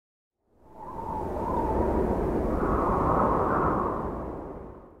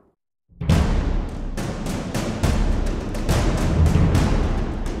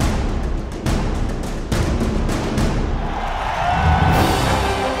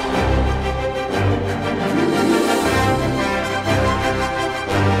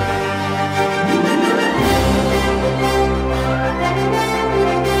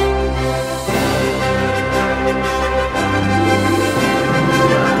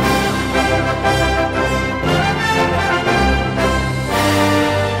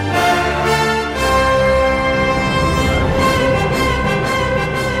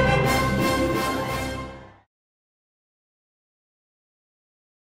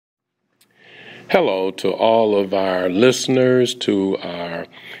Hello to all of our listeners, to our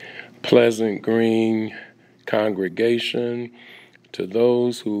Pleasant Green congregation, to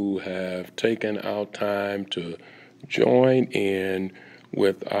those who have taken out time to join in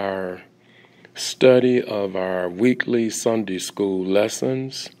with our study of our weekly Sunday school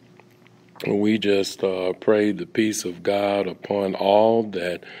lessons. We just pray the peace of God upon all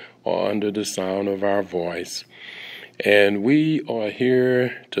that are under the sound of our voice. And we are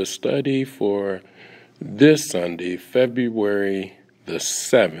here to study for this Sunday, February the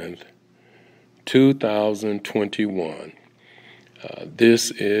 7th, 2021. This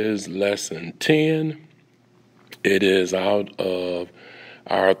is Lesson 10. It is out of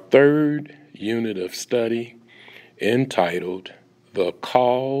our third unit of study entitled The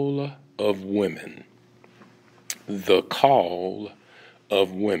Call of Women. The Call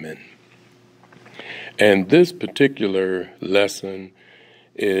of Women. And this particular lesson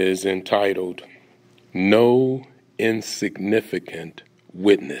is entitled No Insignificant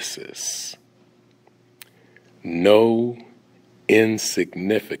Witnesses. No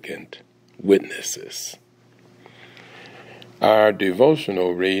Insignificant Witnesses. Our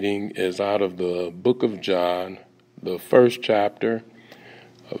devotional reading is out of the book of John, the first chapter,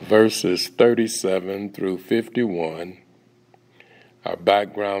 verses 37 through 51. Our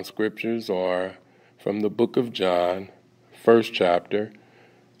background scriptures are from the book of John, first chapter,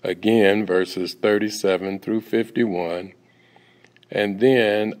 again, verses 37 through 51. And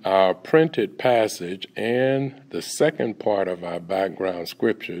then our printed passage and the second part of our background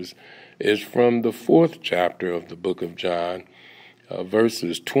scriptures is from the fourth chapter of the book of John,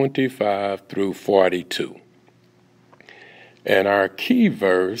 verses 25 through 42. And our key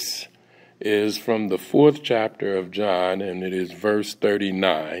verse is from the fourth chapter of John, and it is verse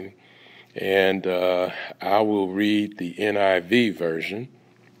 39. And I will read the NIV version.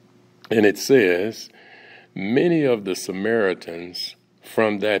 And it says, Many of the Samaritans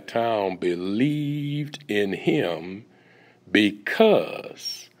from that town believed in him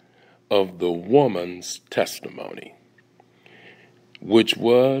because of the woman's testimony, which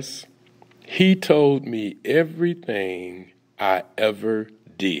was, he told me everything I ever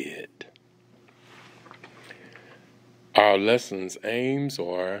did. Our lesson's aims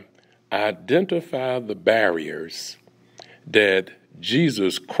are identify the barriers that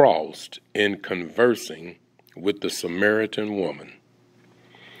Jesus crossed in conversing with the Samaritan woman.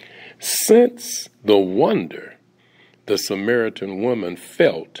 Sense the wonder the Samaritan woman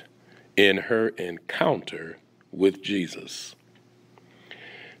felt in her encounter with Jesus.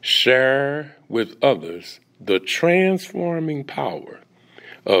 Share with others the transforming power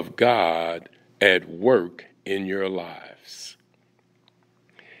of God at work in your lives.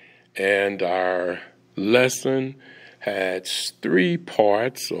 And our lesson had three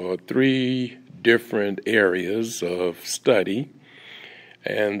parts or three different areas of study.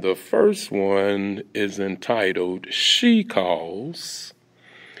 And the first one is entitled She Calls.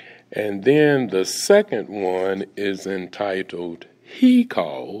 And then the second one is entitled He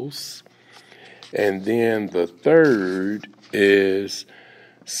Calls. And then the third is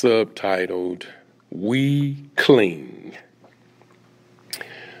subtitled We Cling.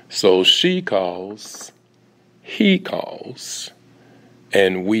 So she calls, he calls,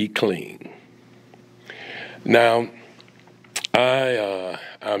 and we cling. Now,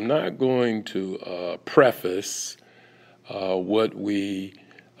 I'm not going to preface what we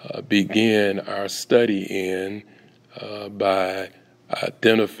begin our study in by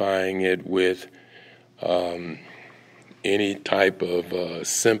identifying it with any type of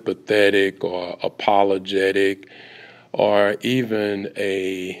sympathetic or apologetic or even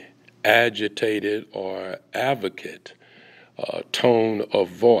a agitated or advocate tone of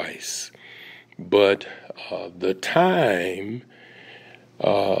voice. But the time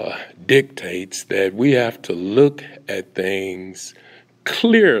dictates that we have to look at things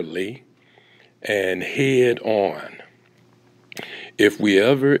clearly and head on if we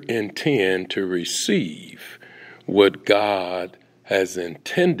ever intend to receive what God has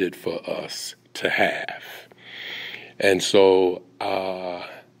intended for us to have. And so,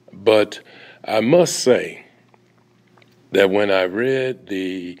 but I must say that when I read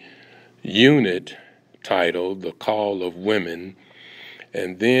the unit titled The Call of Women,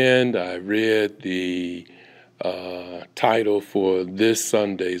 and then I read the title for this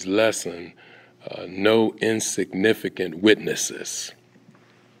Sunday's lesson, No Insignificant Witnesses.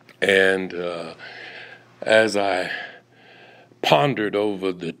 And as I pondered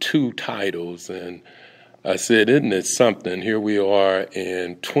over the two titles, and I said, isn't it something? Here we are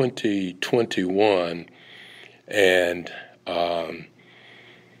in 2021, and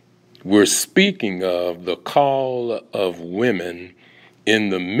we're speaking of the call of women in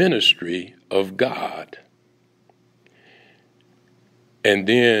the ministry of God. And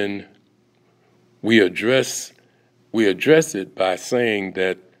then we address it by saying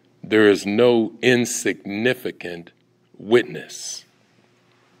that there is no insignificant witness.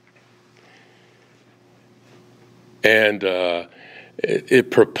 And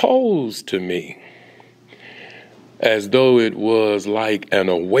it proposed to me as though it was like an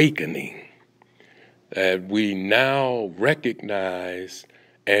awakening, that we now recognize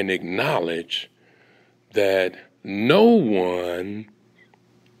and acknowledge that no one,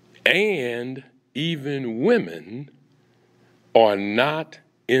 and even women, are not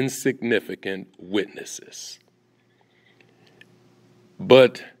insignificant witnesses.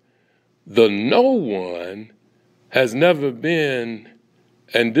 But the no one has never been,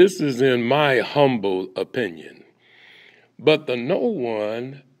 and this is in my humble opinion, but the no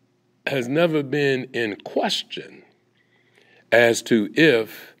one has never been in question as to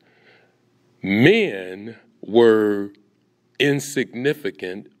if men were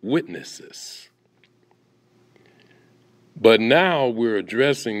insignificant witnesses. But now we're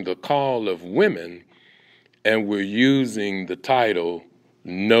addressing the call of women, and we're using the title,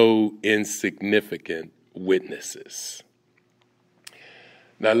 No Insignificant Witnesses.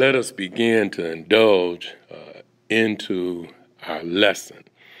 Now let us begin to indulge into our lesson.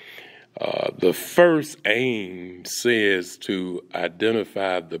 The first aim says to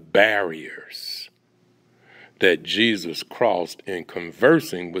identify the barriers that Jesus crossed in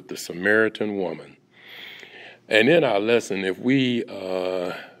conversing with the Samaritan woman. And in our lesson, if we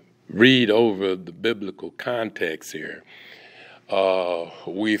read over the biblical context here,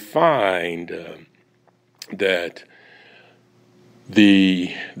 we find that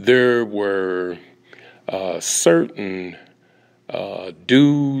there were certain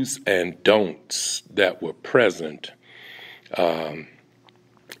do's and don'ts that were present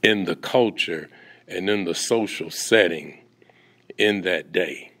in the culture and in the social setting in that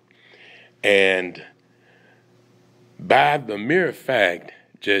day. And by the mere fact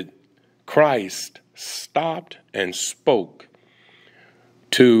that Christ stopped and spoke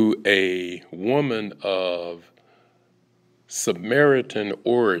to a woman of Samaritan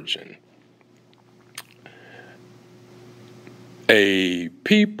origin, a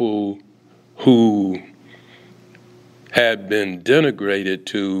people who had been denigrated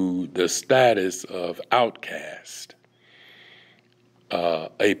to the status of outcast,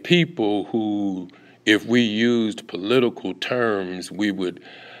 a people who, if we used political terms, we would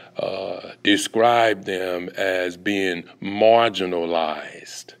describe them as being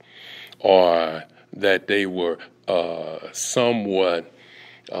marginalized, or that they were somewhat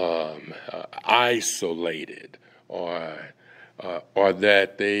isolated, or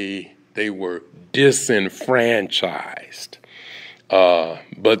that they were disenfranchised.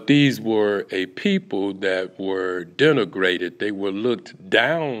 But these were a people that were denigrated. They were looked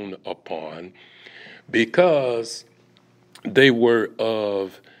down upon because they were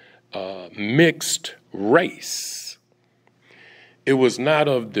of mixed race. It was not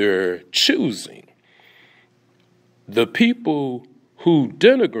of their choosing. The people who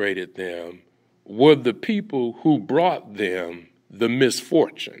denigrated them were the people who brought them the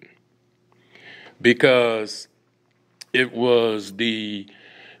misfortune, because it was the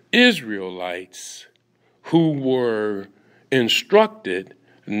Israelites who were instructed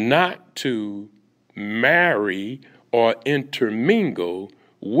not to marry or intermingle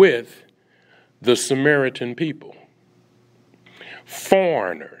with the Samaritan people,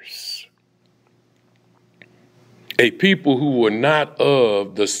 foreigners, a people who were not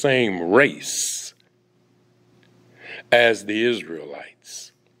of the same race as the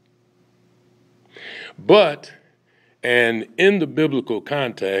Israelites. But, and in the biblical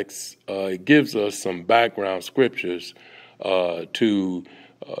context, it gives us some background scriptures to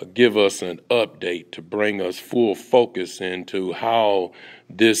give us an update, to bring us full focus into how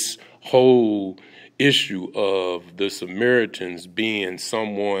this whole issue of the Samaritans being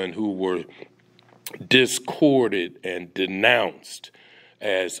someone who were discorded and denounced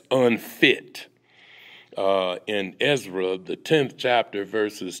as unfit. In Ezra, the 10th chapter,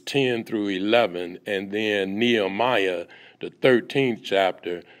 verses 10 through 11, and then Nehemiah, the 13th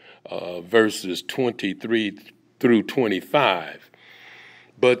chapter, verses 23 through 25.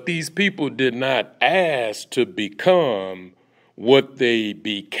 But these people did not ask to become what they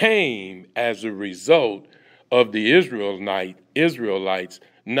became as a result of the Israelites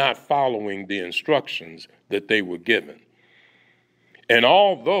not following the instructions that they were given. And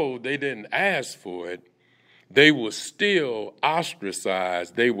although they didn't ask for it, they were still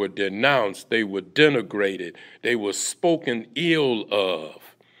ostracized. They were denounced. They were denigrated. They were spoken ill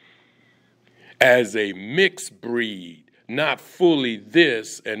of as a mixed breed, not fully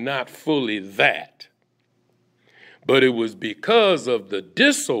this and not fully that. But it was because of the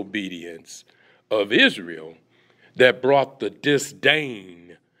disobedience of Israel that brought the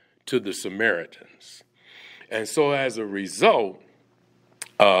disdain to the Samaritans. And so as a result,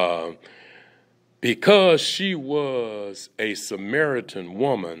 because she was a Samaritan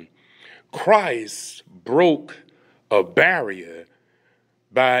woman, Christ broke a barrier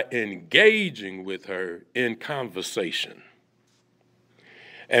by engaging with her in conversation.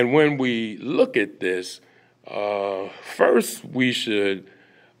 And when we look at this, first we should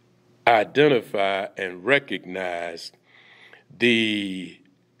identify and recognize the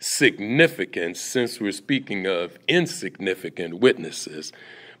significance, since we're speaking of insignificant witnesses,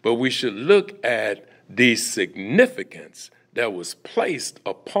 but we should look at the significance that was placed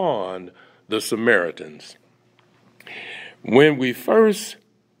upon the Samaritans. When we first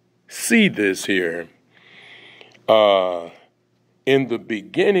see this here, in the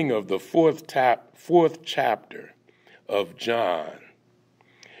beginning of the fourth chapter of John,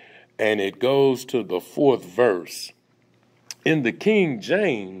 and it goes to the 4th verse. In the King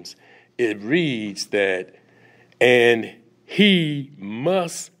James, it reads that, and he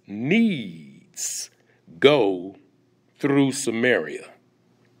must needs go through Samaria.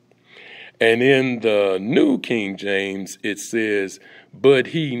 And in the New King James, it says, but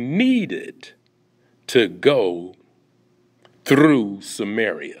he needed to go through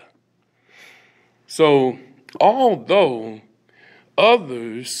Samaria. So, although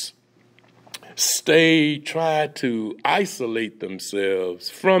others tried to isolate themselves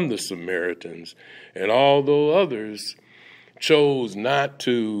from the Samaritans, and although others chose not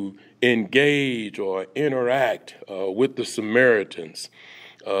to engage or interact with the Samaritans,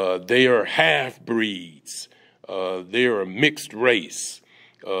 they are half-breeds, they are a mixed race,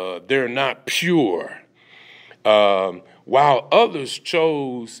 they're not pure, while others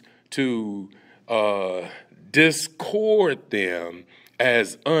chose to discord them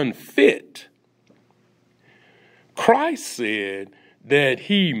as unfit, Christ said that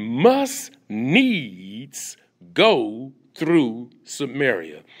he must needs go through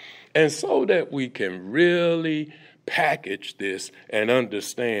Samaria. And so that we can really package this and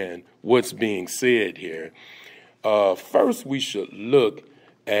understand what's being said here, first we should look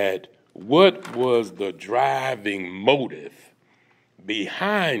at what was the driving motive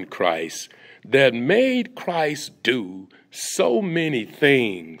behind Christ that made Christ do so many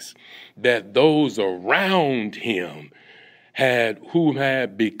things that those around him who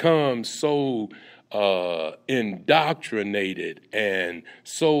had become so indoctrinated and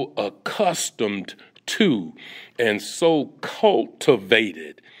so accustomed to and so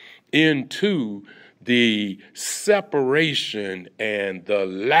cultivated into the separation and the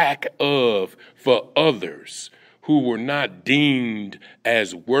lack of for others who were not deemed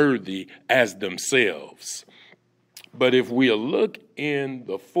as worthy as themselves. But if we look in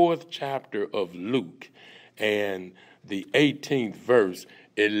the 4th chapter of Luke and the 18th verse,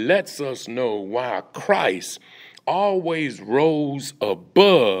 it lets us know why Christ always rose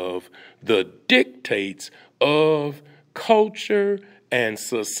above the dictates of culture and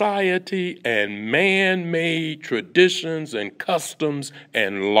society and man-made traditions and customs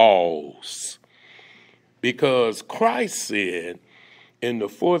and laws. Because Christ said in the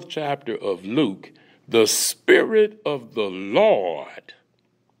 4th chapter of Luke, the Spirit of the Lord,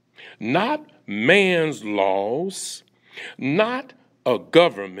 not man's laws, not a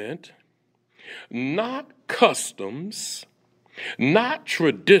government, not customs, not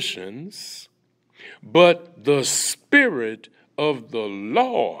traditions, but the Spirit of the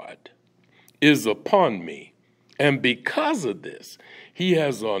Lord is upon me. And because of this, he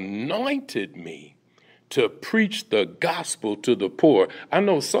has anointed me to preach the gospel to the poor. I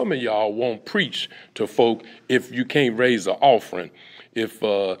know some of y'all won't preach to folk if you can't raise an offering. If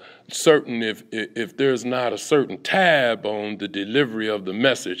there's not a certain tab on the delivery of the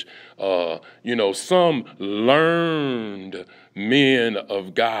message, some learned men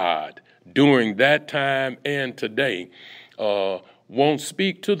of God during that time and today won't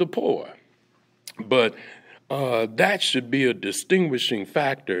speak to the poor. But that should be a distinguishing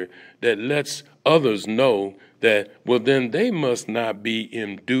factor that lets others know that, well, then they must not be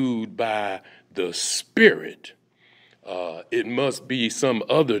endued by the Spirit. It must be some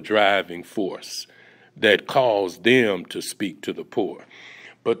other driving force that caused them to speak to the poor.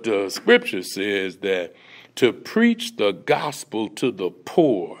 But the scripture says that to preach the gospel to the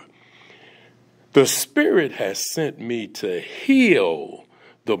poor, The Spirit has sent me to heal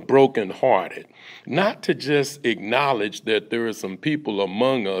the brokenhearted, not to just acknowledge that there are some people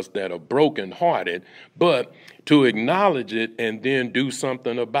among us that are brokenhearted, but to acknowledge it and then do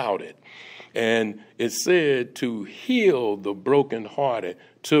something about it. And it said to heal the brokenhearted,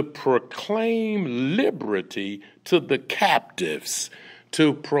 to proclaim liberty to the captives,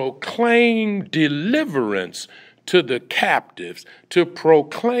 to proclaim deliverance to the captives, to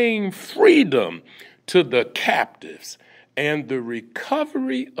proclaim freedom to the captives, and the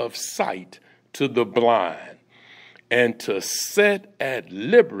recovery of sight to the blind, and to set at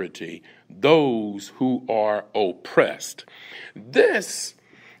liberty those who are oppressed. This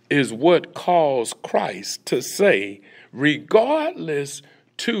is what caused Christ to say, regardless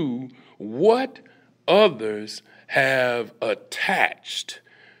to what others have attached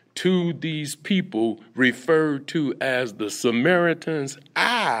to these people referred to as the Samaritans,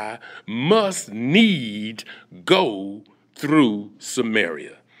 I must need go through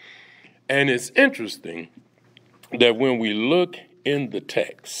Samaria. And it's interesting that when we look in the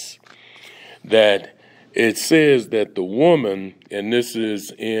text, that it says that the woman, and this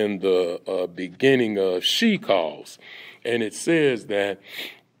is in the beginning of She Calls, and it says that,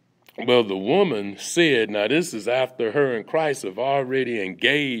 well, the woman said, now this is after her and Christ have already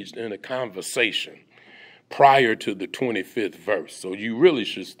engaged in a conversation prior to the 25th verse. So you really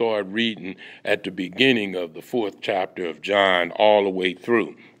should start reading at the beginning of the 4th chapter of John all the way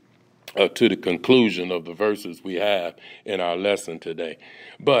through to the conclusion of the verses we have in our lesson today.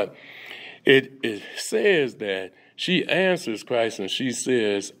 But it says that she answers Christ and she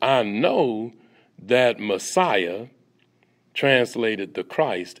says, I know that Messiah, translated the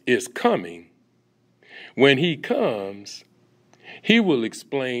Christ, is coming. When he comes, he will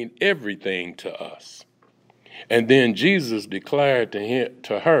explain everything to us. And then Jesus declared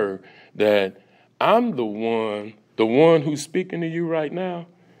to her that I'm the one who's speaking to you right now.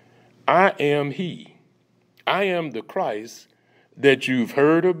 I am he. I am the Christ that you've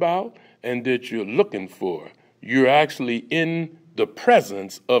heard about and that you're looking for. You're actually in the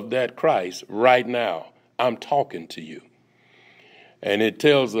presence of that Christ right now. I'm talking to you. And it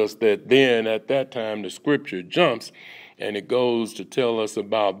tells us that then at that time the scripture jumps and it goes to tell us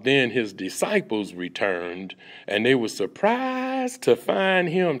about then his disciples returned and they were surprised to find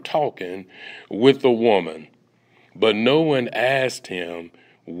him talking with a woman. But no one asked him,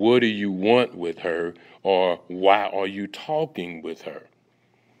 what do you want with her, or why are you talking with her?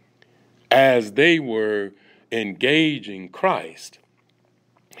 As they were engaging Christ,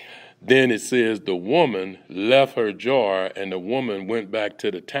 then it says the woman left her jar and the woman went back to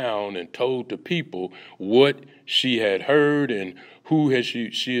the town and told the people what she had heard and who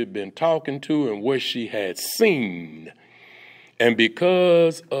she had been talking to and what she had seen. And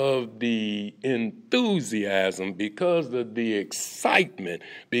because of the enthusiasm, because of the excitement,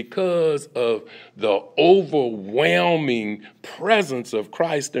 because of the overwhelming presence of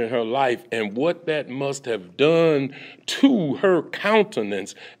Christ in her life and what that must have done to her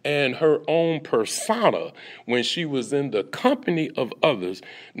countenance and her own persona when she was in the company of others.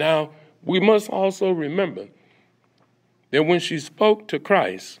 Now, we must also remember that when she spoke to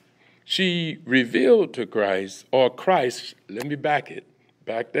Christ, she revealed to Christ, or Christ, let me back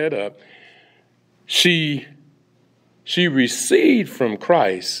that up. She received from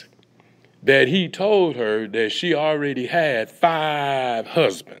Christ that he told her that she already had 5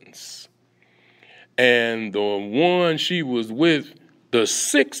 husbands. And the one she was with, the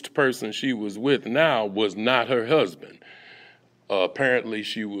 6th person she was with now, was not her husband. Apparently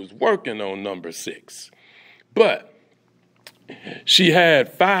she was working on number 6. But she had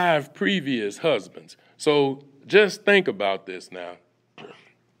 5 previous husbands. So just think about this now.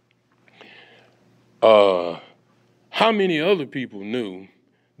 How many other people knew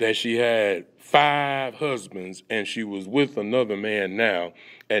that she had 5 husbands and she was with another man now?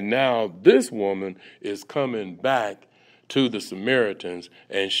 And now this woman is coming back to the Samaritans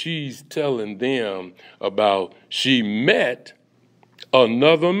and she's telling them about she met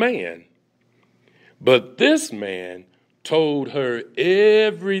another man. But this man told her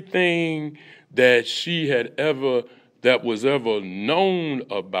everything that that was ever known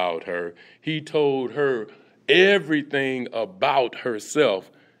about her. He told her everything about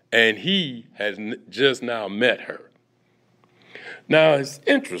herself, and he has just now met her. Now, it's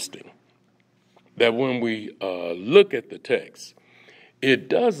interesting that when we look at the text, it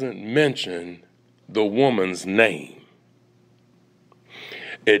doesn't mention the woman's name.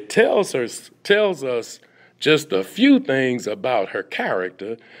 It tells us just a few things about her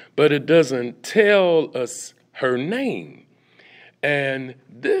character, but it doesn't tell us her name. And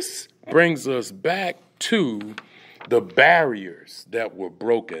this brings us back to the barriers that were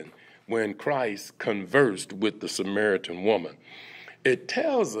broken when Christ conversed with the Samaritan woman. It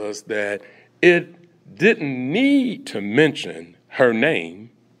tells us that it didn't need to mention her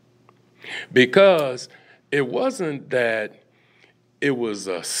name because it wasn't that it was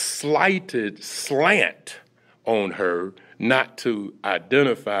a slighted slant on her not to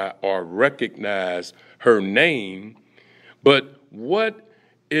identify or recognize her name, but what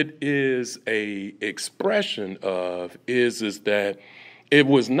it is a expression of is that it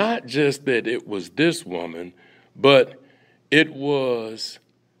was not just that it was this woman, but it was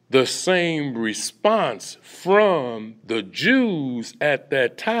the same response from the Jews at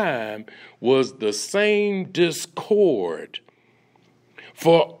that time was the same discord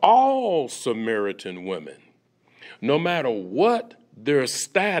for all Samaritan women, no matter what their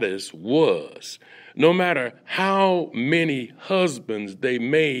status was, no matter how many husbands they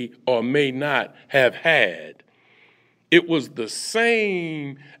may or may not have had. It was the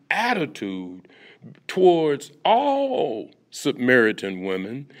same attitude towards all Samaritan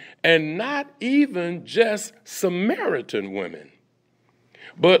women, and not even just Samaritan women,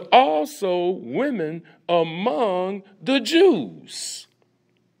 but also women among the Jews.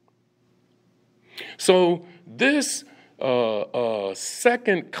 So this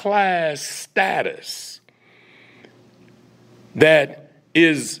second-class status that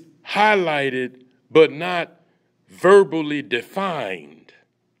is highlighted but not verbally defined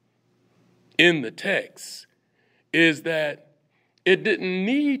in the text is that it didn't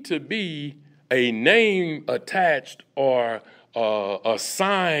need to be a name attached or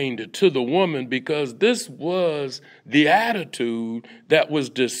assigned to the woman, because this was the attitude that was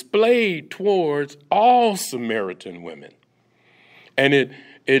displayed towards all Samaritan women. And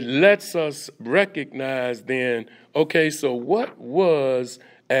it lets us recognize then, okay, so what was,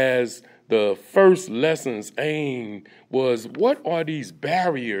 as the first lesson's aim was, what are these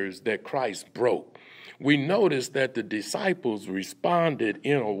barriers that Christ broke? We notice that the disciples responded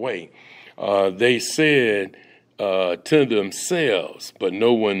in a way. They said to themselves, but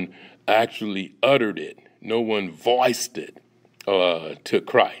no one actually uttered it. No one voiced it to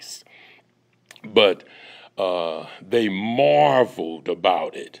Christ. But they marveled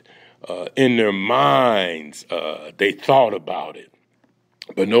about it. In their minds, they thought about it.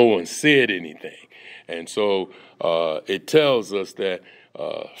 But no one said anything. And so it tells us that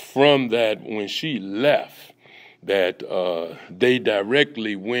from that, when she left, that they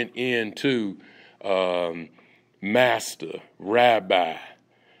directly went into Master, Rabbi,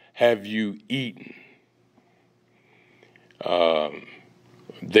 have you eaten?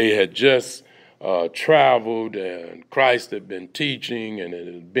 They had just traveled, and Christ had been teaching, and it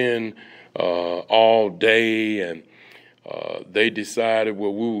had been all day, and they decided,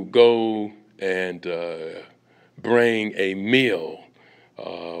 well, we will go and bring a meal.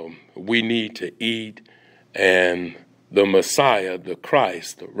 We need to eat, and the Messiah, the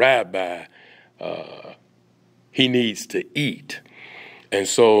Christ, the Rabbi, he needs to eat. And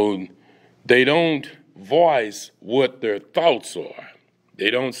so they don't voice what their thoughts are.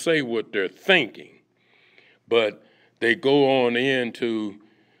 They don't say what they're thinking, but they go on into,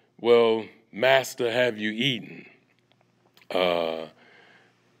 well, Master, have you eaten?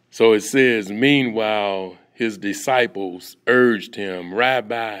 So it says, meanwhile, his disciples urged him,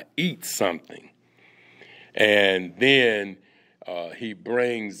 Rabbi, eat something. And then he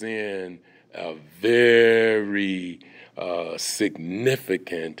brings in a very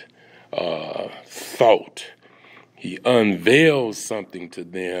significant thought. He unveils something to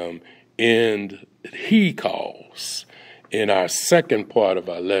them, and he calls. In our second part of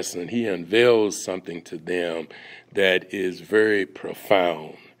our lesson, he unveils something to them that is very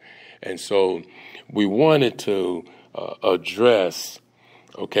profound. And so we wanted to address,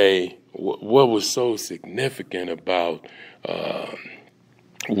 okay, what was so significant about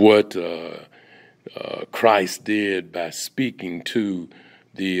what Christ did by speaking to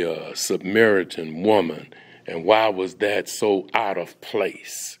the Samaritan woman, and why was that so out of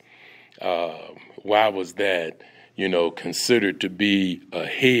place? Why was that, considered to be a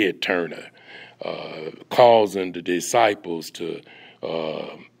head turner, causing the disciples to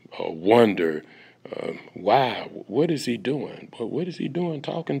wonder, why? What is he doing? What is he doing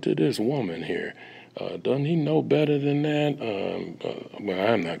talking to this woman here? Doesn't he know better than that?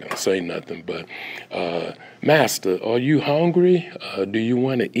 Well, I'm not going to say nothing, but Master, are you hungry? Do you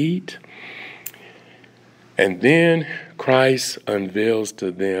want to eat? And then Christ unveils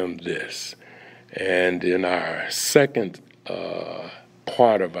to them this. And in our second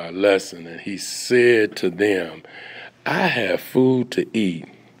part of our lesson, and he said to them, I have food to eat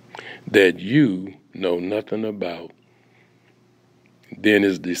that you know nothing about. Then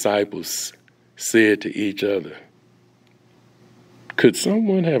his disciples said to each other, could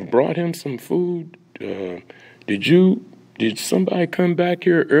someone have brought him some food? Did somebody come back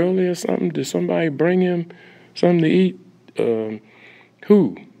here early or something? Did somebody bring him something to eat?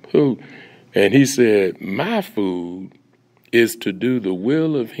 Who? And he said, my food is to do the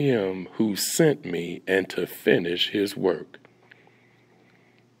will of him who sent me and to finish his work.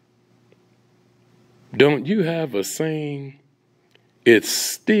 Don't you have a saying? It's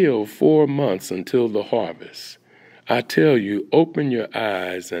still 4 months until the harvest. I tell you, open your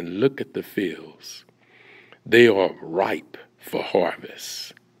eyes and look at the fields. They are ripe for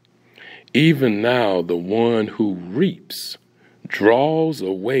harvest. Even now, the one who reaps draws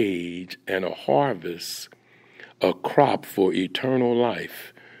a wage and a harvest, a crop for eternal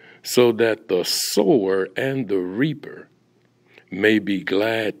life, so that the sower and the reaper may be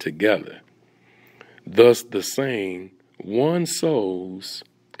glad together. Thus the saying, one sows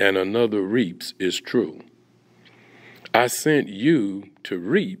and another reaps, is true. I sent you to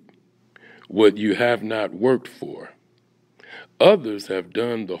reap what you have not worked for. Others have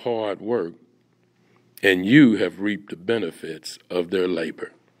done the hard work, and you have reaped the benefits of their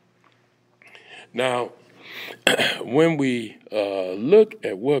labor. Now, when we look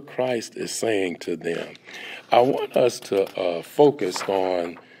at what Christ is saying to them, I want us to focus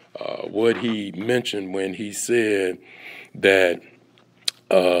on what he mentioned when he said that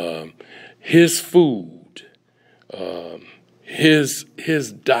his food,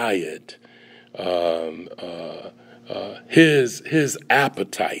 his diet, his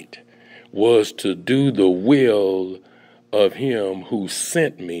appetite was to do the will of him who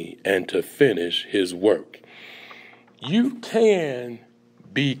sent me and to finish his work. You can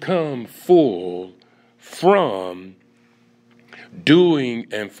become full from doing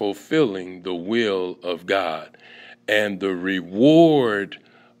and fulfilling the will of God, and the reward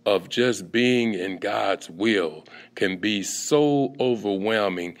of just being in God's will can be so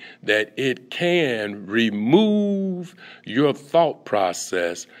overwhelming that it can remove your thought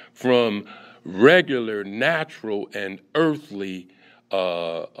process from regular, natural, and earthly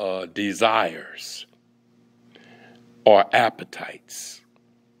desires or appetites.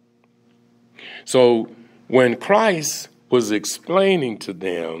 So when Christ was explaining to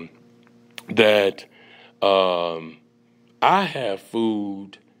them that I have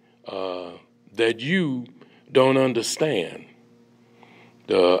food that you don't understand,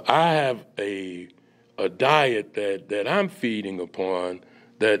 I have a diet that I'm feeding upon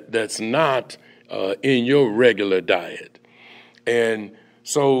that's not in your regular diet. And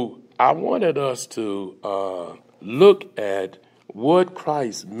so I wanted us to look at what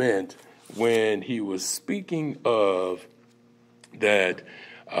Christ meant when he was speaking of that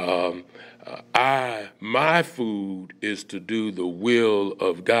my food is to do the will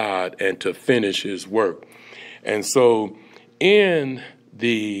of God and to finish his work. And so in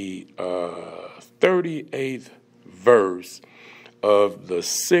the 38th verse of the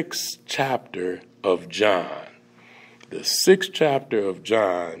 6th chapter of John, the 6th chapter of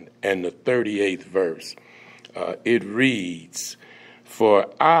John and the 38th verse, it reads, "For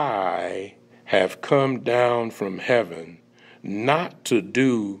I have come down from heaven not to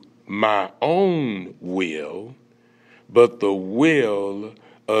do my own will, but the will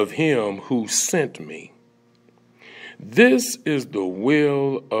of him who sent me. This is the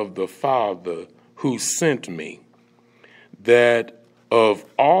will of the Father who sent me, that of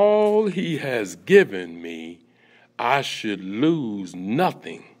all he has given me, I should lose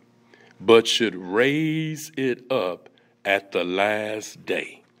nothing, but should raise it up at the last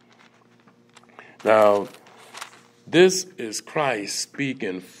day." Now, this is Christ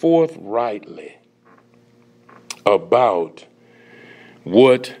speaking forthrightly about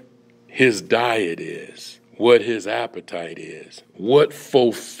what his diet is, what his appetite is, what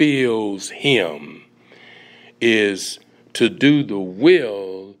fulfills him is to do the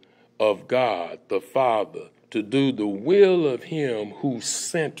will of God the Father, to do the will of him who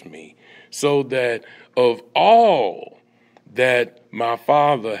sent me, so that of all that my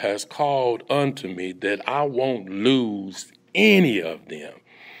Father has called unto me, that I won't lose any of them.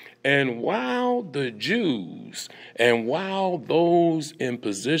 And while the Jews and while those in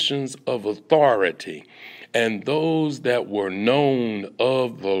positions of authority and those that were known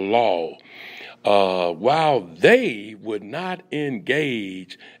of the law, while they would not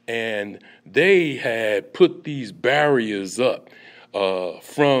engage and they had put these barriers up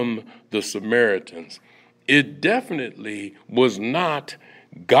from the Samaritans, it definitely was not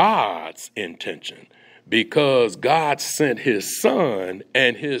God's intention, because God sent his son,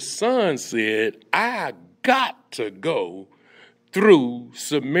 and his son said, I got to go through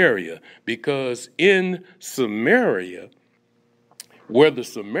Samaria, because in Samaria, where the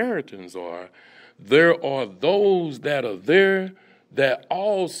Samaritans are, there are those that are there that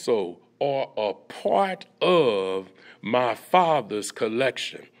also are a part of my Father's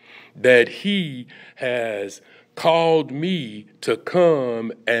collection, that he has called me to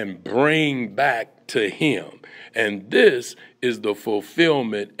come and bring back to him. And this is the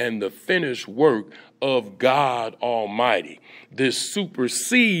fulfillment and the finished work of God Almighty. This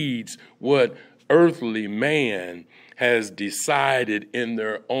supersedes what earthly man has decided in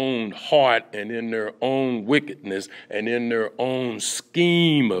their own heart and in their own wickedness and in their own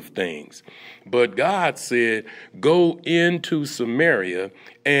scheme of things. But God said, go into Samaria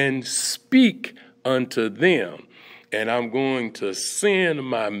and speak unto them. And I'm going to send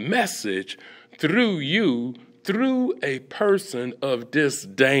my message through you, through a person of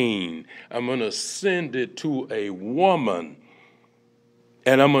disdain. I'm going to send it to a woman.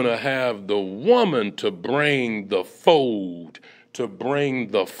 And I'm going to have the woman to bring the fold, to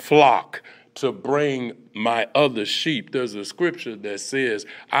bring the flock, to bring my other sheep. There's a scripture that says,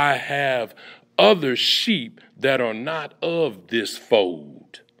 I have other sheep that are not of this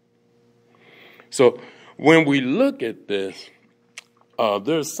fold. So when we look at this,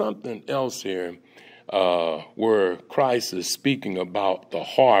 there's something else here where Christ is speaking about the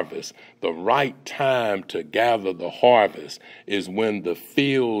harvest. The right time to gather the harvest is when the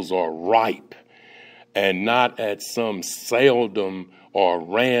fields are ripe, and not at some seldom or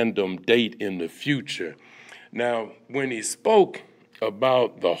random date in the future. Now, when he spoke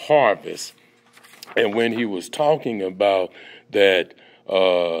about the harvest, and when he was talking about that,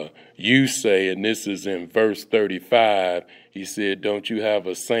 you say, and this is in verse 35, he said, don't you have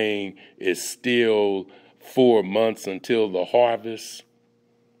a saying, it's still 4 months until the harvest?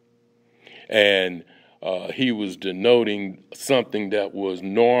 And he was denoting something that was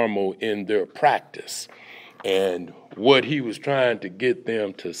normal in their practice. And what he was trying to get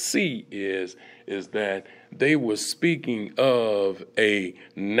them to see is that they were speaking of a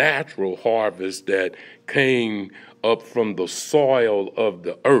natural harvest that came up from the soil of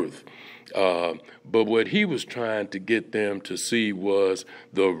the earth. But what he was trying to get them to see was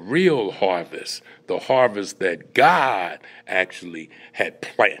the real harvest, the harvest that God actually had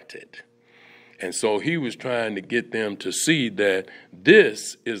planted. And so he was trying to get them to see that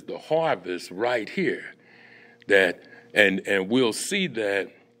this is the harvest right here. That and we'll see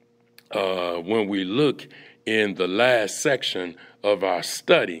that when we look in the last section of our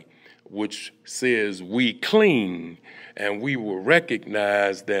study, which says we clean, and we will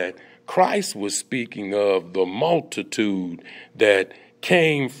recognize that Christ was speaking of the multitude that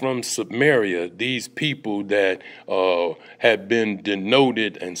came from Samaria, these people that had been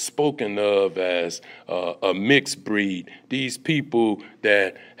denoted and spoken of as a mixed breed, these people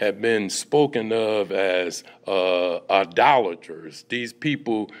that have been spoken of as idolaters, these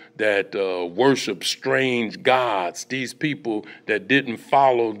people that worship strange gods, these people that didn't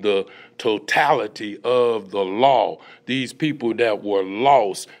follow the totality of the law, these people that were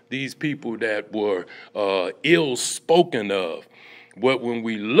lost, these people that were ill spoken of. But when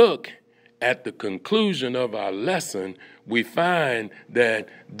we look at the conclusion of our lesson, we find that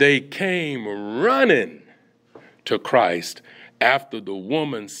they came running to Christ after the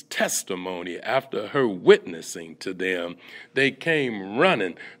woman's testimony, after her witnessing to them. They came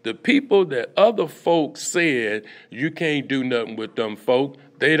running. The people that other folks said, you can't do nothing with them folk.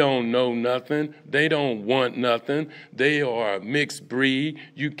 They don't know nothing. They don't want nothing. They are a mixed breed.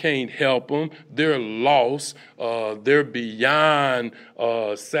 You can't help them. They're lost. They're beyond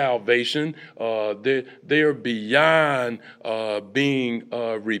salvation. They're beyond being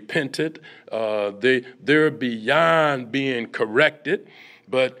repented. They're beyond being corrected.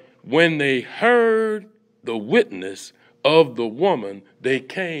 But when they heard the witness of the woman, they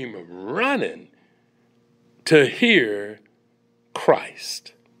came running to hear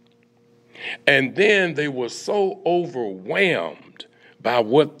Christ. And then they were so overwhelmed by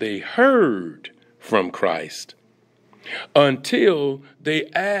what they heard from Christ until they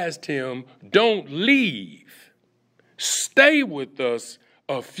asked him, don't leave, stay with us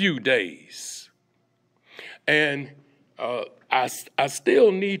a few days. And I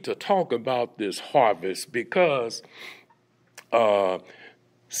still need to talk about this harvest because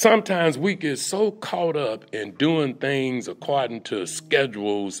sometimes we get so caught up in doing things according to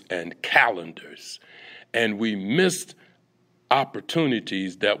schedules and calendars, and we missed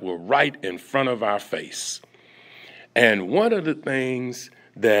opportunities that were right in front of our face. And one of the things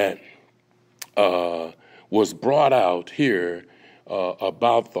that was brought out here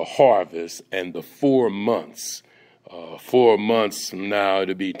about the harvest and the 4 months. 4 months from now,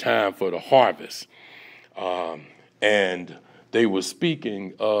 it'll be time for the harvest. And they were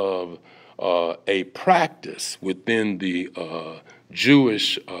speaking of a practice within the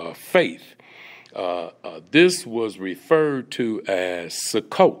Jewish faith. This was referred to as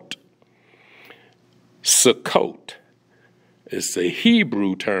Sukkot. Sukkot. It's a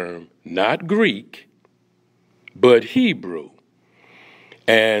Hebrew term, not Greek, but Hebrew.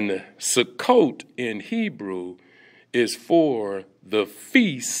 And Sukkot in Hebrew is for the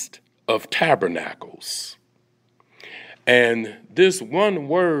Feast of Tabernacles. And this one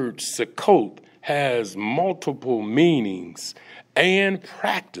word, Sukkot, has multiple meanings and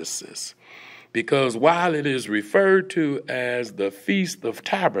practices, because while it is referred to as the Feast of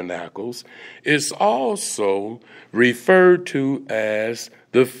Tabernacles, it's also referred to as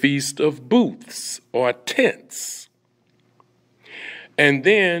the Feast of Booths or Tents. And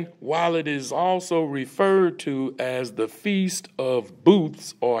then, while it is also referred to as the Feast of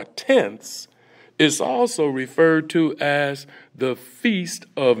Booths or Tents, it's also referred to as the Feast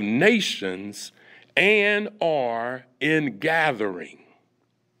of Nations and or Ingathering.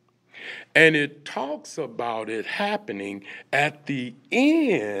 And it talks about it happening at the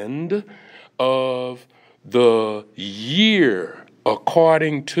end of the year,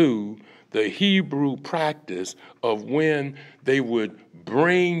 according to the Hebrew practice of when they would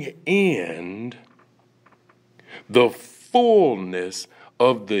bring in the fullness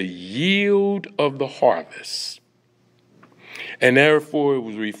of the yield of the harvest. And therefore it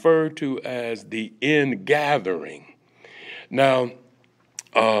was referred to as the ingathering. Now,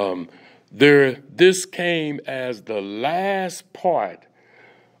 this came as the last part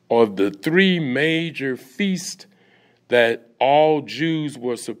of the 3 major feasts that all Jews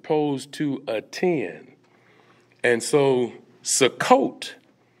were supposed to attend. And so Sukkot,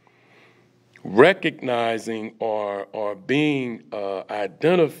 recognizing or being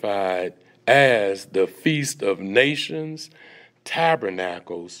identified as the Feast of Nations,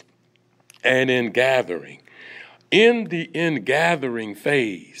 Tabernacles, and Ingathering. In the ingathering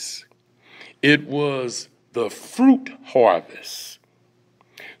phase, it was the fruit harvest.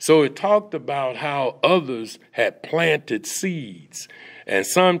 So it talked about how others had planted seeds, and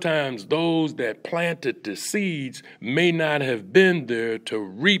sometimes those that planted the seeds may not have been there to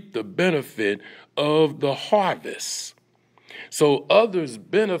reap the benefit of the harvest. So others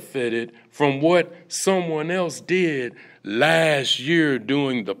benefited from what someone else did last year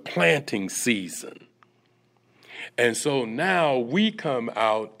during the planting season. And so now we come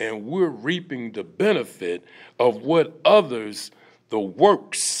out and we're reaping the benefit of what others, the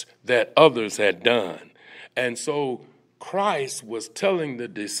works that others had done. And so Christ was telling the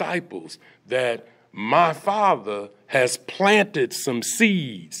disciples that my Father has planted some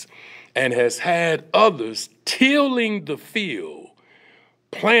seeds and has had others tilling the field,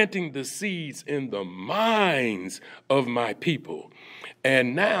 planting the seeds in the minds of my people.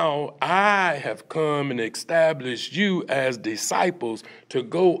 And now I have come and established you as disciples to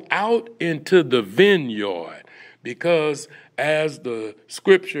go out into the vineyard, because as the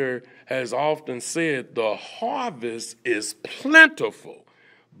scripture has often said, the harvest is plentiful,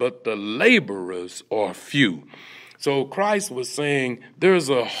 but the laborers are few. So Christ was saying there's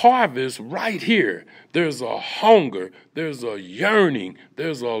a harvest right here. There's a hunger, there's a yearning,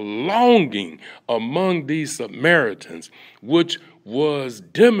 there's a longing among these Samaritans, which was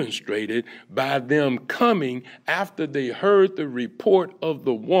demonstrated by them coming after they heard the report of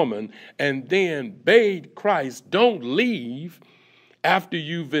the woman and then bade Christ, don't leave after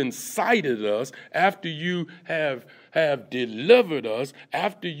you've incited us, after you have delivered us,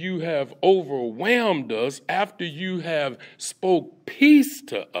 after you have overwhelmed us, after you have spoke peace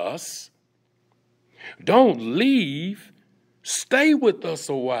to us. Don't leave. Stay with us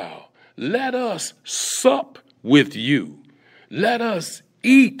a while. Let us sup with you. Let us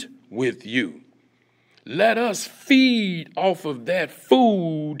eat with you. Let us feed off of that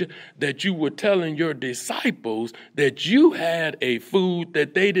food that you were telling your disciples that you had a food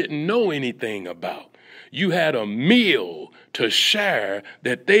that they didn't know anything about. You had a meal to share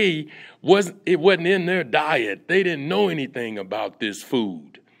that it wasn't in their diet. They didn't know anything about this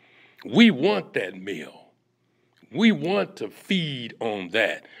food. We want that meal. We want to feed on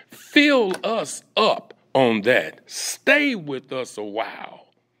that. Fill us up on that. Stay with us a while.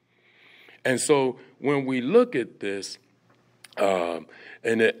 And so when we look at this, and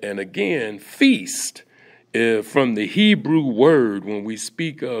again, feast, from the Hebrew word, when we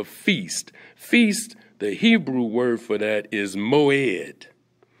speak of feast, the Hebrew word for that is moed.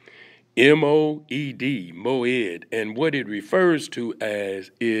 M-O-E-D, moed, and what it refers to as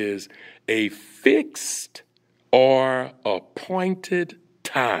is a fixed or appointed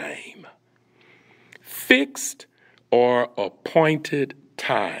time. Fixed or appointed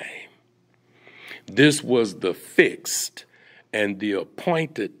time. This was the fixed and the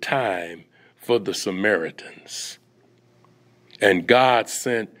appointed time for the Samaritans. And God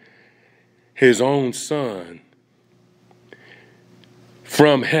sent his own son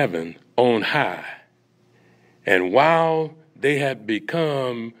from heaven on high. And while they had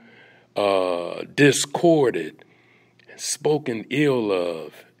become discorded, spoken ill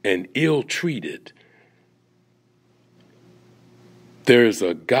of, and ill-treated, there's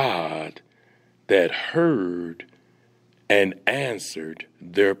a God that heard and answered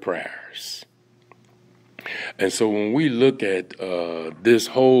their prayers. And so when we look at this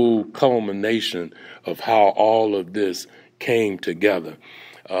whole culmination of how all of this came together,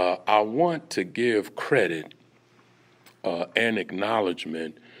 I want to give credit and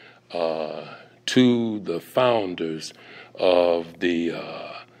acknowledgement to the founders of the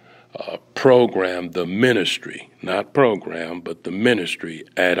program, the ministry, not program, but the ministry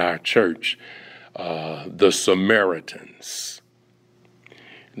at our church, the Samaritans.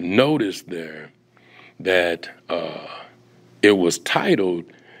 Notice there that it was titled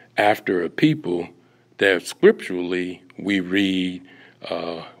after a people that scripturally we read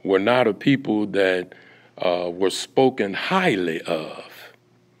were not a people that were spoken highly of.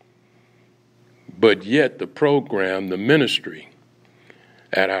 But yet the program, the ministry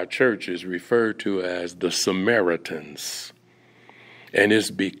at our church is referred to as the Samaritans. And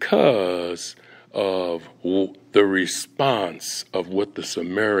it's because of the response of what the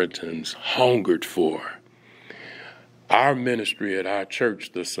Samaritans hungered for. Our ministry at our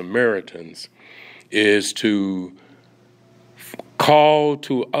church, the Samaritans, is to call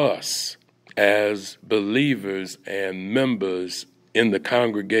to us as believers and members in the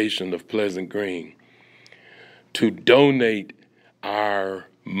congregation of Pleasant Green to donate our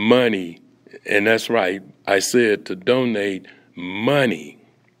money, and that's right, I said to donate money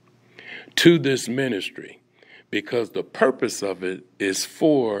to this ministry, because the purpose of it is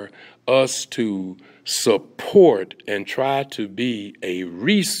for us to support and try to be a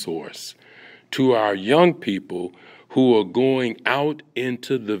resource to our young people who are going out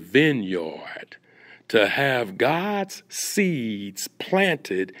into the vineyard to have God's seeds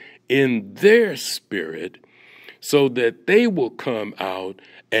planted in their spirit so that they will come out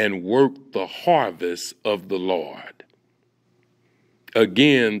and work the harvest of the Lord.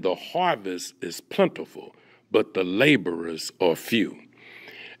 Again, the harvest is plentiful, but the laborers are few.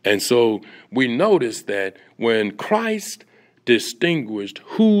 And so we notice that when Christ distinguished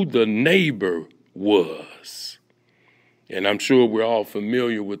who the neighbor was, and I'm sure we're all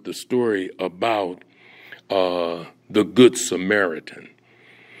familiar with the story about the Good Samaritan.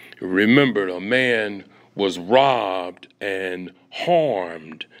 Remember, a man was robbed and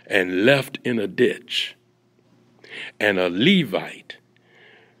harmed and left in a ditch. And a Levite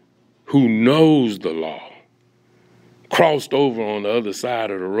who knows the law crossed over on the other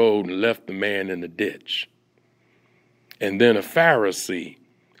side of the road and left the man in the ditch. And then a Pharisee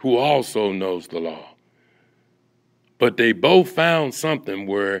who also knows the law. But they both found something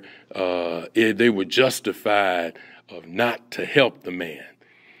where they were justified of not to help the man.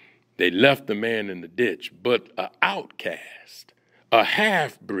 They left the man in the ditch, but an outcast, a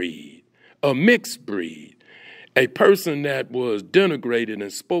half-breed, a mixed breed, a person that was denigrated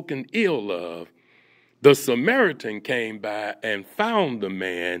and spoken ill of, the Samaritan came by and found the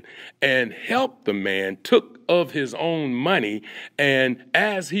man and helped the man, took of his own money, and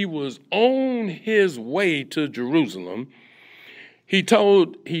as he was on his way to Jerusalem, he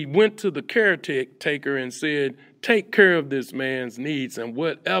went to the caretaker and said, "Take care of this man's needs, and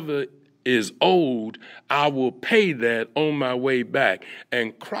whatever is owed, I will pay that on my way back."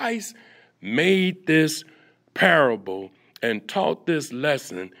 And Christ made this parable and taught this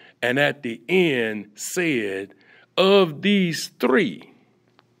lesson, and at the end said, of these three,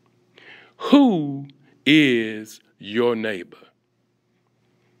 who is your neighbor?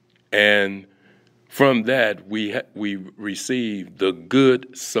 And from that, we received the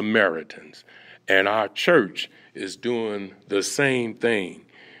Good Samaritans. And our church is doing the same thing.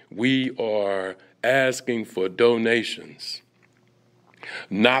 We are asking for donations,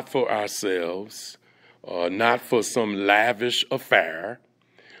 not for ourselves, not for some lavish affair,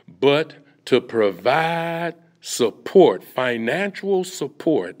 but to provide support, financial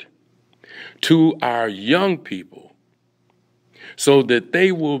support to our young people so that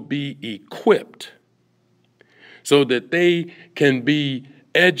they will be equipped, so that they can be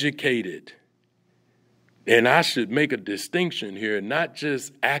educated. And I should make a distinction here, not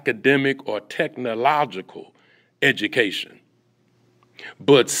just academic or technological education,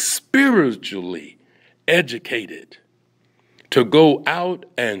 but spiritually educated to go out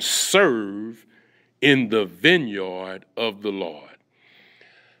and serve in the vineyard of the Lord.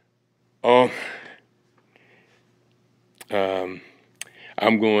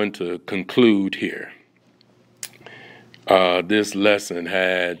 I'm going to conclude here. This lesson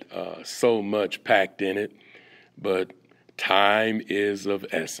had so much packed in it, but time is of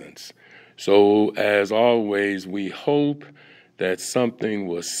essence. So, as always, we hope that something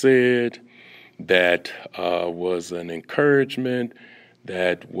was said that was an encouragement,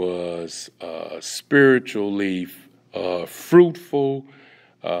 that was spiritually fruitful,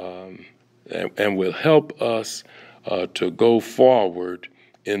 and will help us to go forward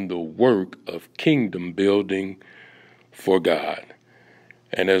in the work of kingdom building for God.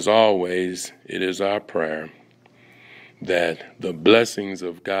 And as always, it is our prayer that the blessings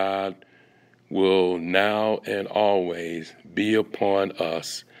of God will now and always be upon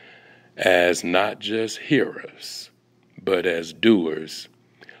us as not just hearers, but as doers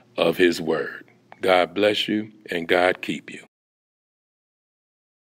of his word. God bless you and God keep you.